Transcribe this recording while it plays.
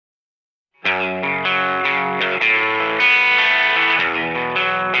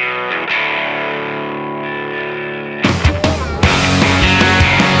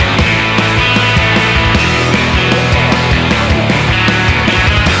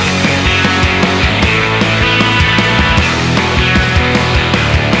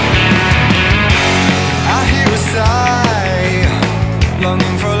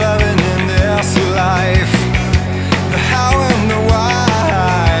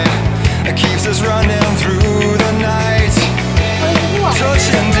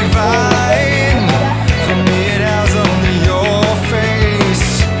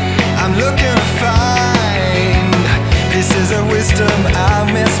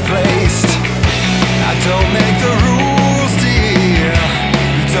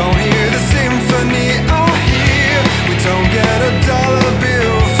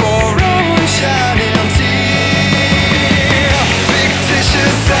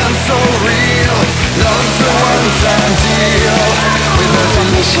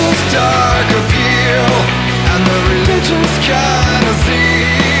delicious dark appeal and the religious kind of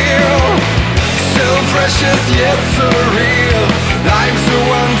zeal. So precious yet surreal, life's a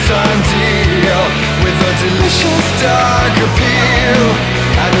one-time deal with a delicious dark appeal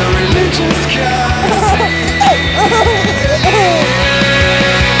and a religious kind of zeal.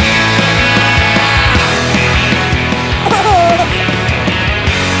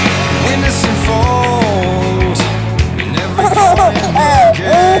 Innocent fold in every coin in the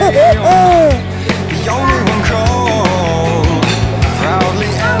game. The only one called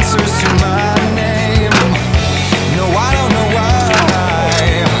proudly answers to my name. No, I don't know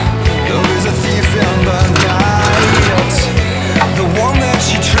why there is a thief in the night, the one that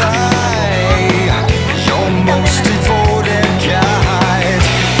you try, your most devoted guide.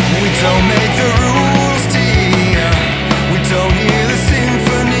 We don't make the rules, dear. We don't hear the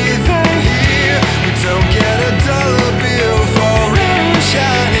symphony they hear. We don't get a dollar bill for every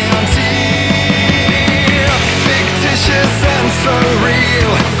shining tear. Fictitious and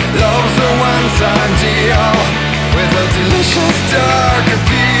surreal, love's a one-time deal with a delicious dark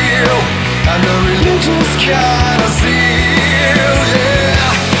appeal and a religious kind of zeal. Yeah,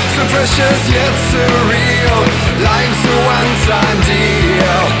 so precious yet surreal, life's a one-time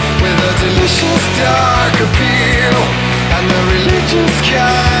deal with a delicious dark appeal and a religious kind